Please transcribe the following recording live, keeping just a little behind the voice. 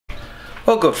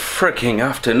Well, good freaking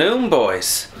afternoon,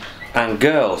 boys and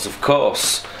girls, of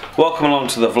course. Welcome along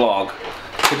to the vlog.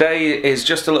 Today is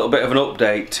just a little bit of an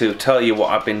update to tell you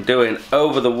what I've been doing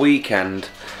over the weekend,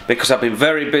 because I've been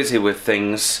very busy with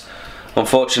things.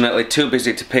 Unfortunately, too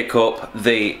busy to pick up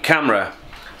the camera.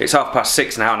 It's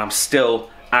 6:30 now and I'm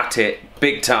still at it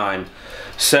big time.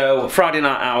 So Friday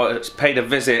night hours, paid a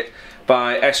visit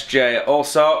by SJ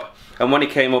Allsop, and when he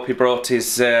came up he brought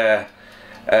his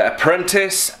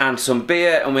apprentice and some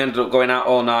beer, and we ended up going out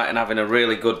all night and having a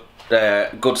really good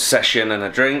session and a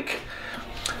drink.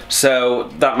 So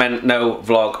that meant no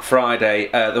vlog Friday.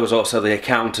 There was also the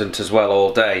accountant as well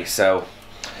all day, so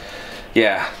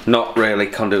yeah, not really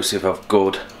conducive of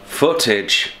good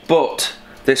footage. But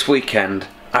this weekend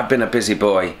I've been a busy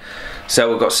boy, so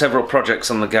we've got several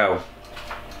projects on the go,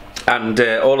 and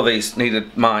all of these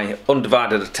needed my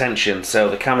undivided attention, so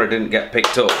the camera didn't get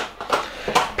picked up.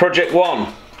 Project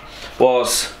 1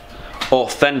 was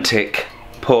authentic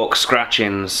pork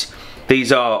scratchings.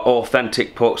 These are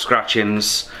authentic pork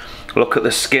scratchings. Look at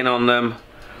the skin on them.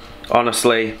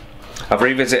 Honestly, I've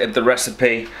revisited the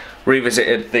recipe,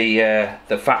 revisited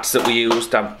the fats that we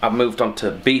used. I've moved on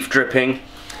to beef dripping.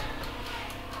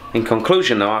 In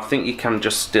conclusion though, I think you can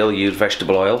just still use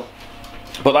vegetable oil.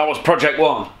 But that was project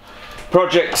 1.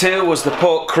 Project 2 was the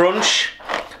pork crunch.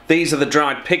 These are the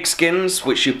dried pig skins,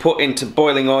 which you put into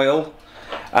boiling oil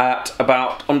at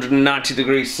about 190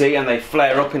 degrees C, and they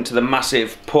flare up into the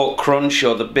massive pork crunch,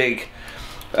 or the big,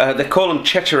 they call them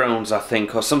chicharrones I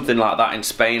think, or something like that in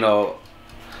Spain, or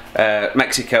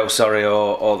Mexico, sorry,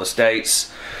 or the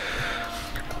States.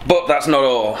 But that's not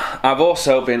all. I've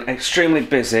also been extremely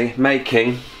busy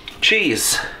making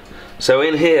cheese. So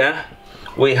in here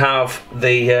we have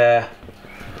the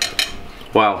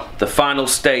the final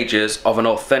stages of an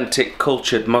authentic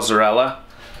cultured mozzarella,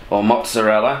 or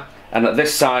mozzarella, and at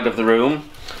this side of the room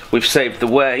we've saved the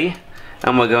whey,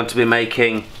 and we're going to be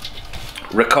making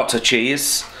ricotta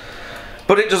cheese.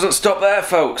 But it doesn't stop there,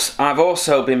 folks. I've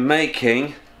also been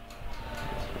making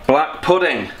black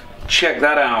pudding. Check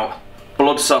that out.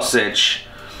 Blood sausage.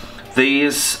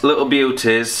 These little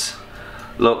beauties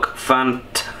look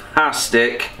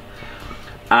fantastic,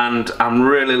 and I'm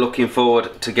really looking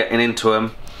forward to getting into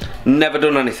them. Never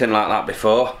done anything like that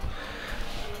before.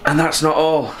 And that's not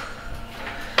all.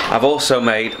 I've also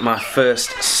made my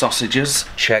first sausages.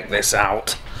 Check this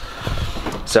out.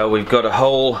 So we've got a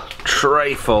whole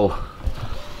tray full,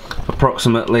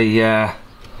 approximately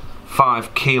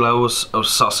 5 kilos of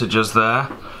sausages there.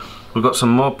 We've got some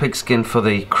more pig skin for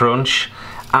the crunch,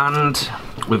 and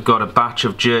we've got a batch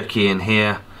of jerky in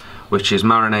here which is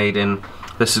marinating.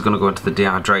 This is going to go into the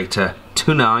dehydrator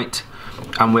tonight,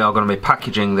 and we are going to be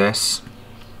packaging this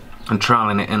and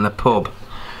trialling it in the pub.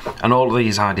 And all of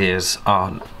these ideas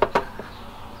are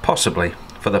possibly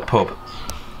for the pub.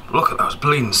 Look at those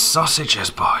bleeding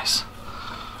sausages, boys.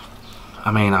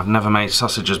 I mean, I've never made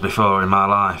sausages before in my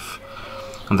life,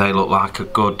 and they look like a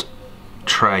good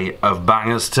tray of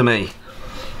bangers to me.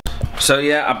 So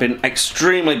yeah, I've been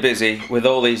extremely busy with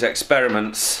all these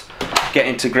experiments,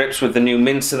 getting to grips with the new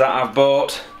mincer that I've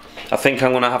bought. I think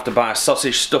I'm going to have to buy a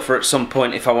sausage stuffer at some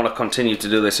point if I want to continue to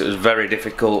do this. It was very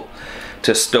difficult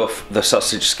to stuff the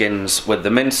sausage skins with the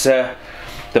mincer.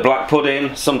 The black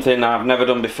pudding, something I've never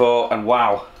done before, and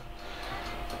wow,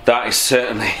 that is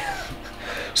certainly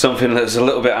something that's a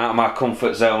little bit out of my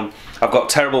comfort zone. I've got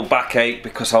terrible backache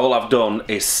because all I've done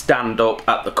is stand up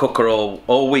at the cooker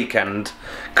all weekend,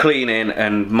 cleaning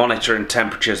and monitoring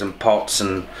temperatures and pots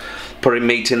and putting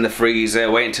meat in the freezer,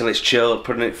 waiting until it's chilled,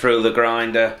 putting it through the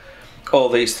grinder, all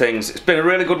these things. It's been a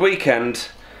really good weekend,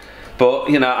 but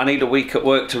you know, I need a week at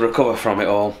work to recover from it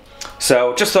all.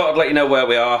 So just thought I'd let you know where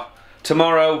we are.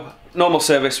 Tomorrow, normal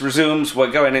service resumes.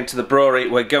 We're going into the brewery.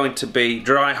 We're going to be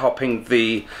dry hopping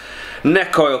the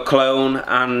neck oil clone,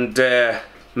 and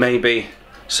maybe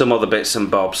some other bits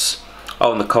and bobs.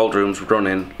 Oh, and the cold room's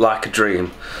running like a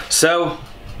dream. So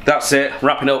that's it,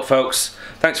 wrapping up, folks.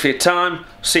 Thanks for your time.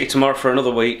 See you tomorrow for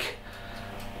another week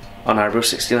on Eyebrow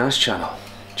 69's channel.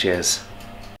 Cheers.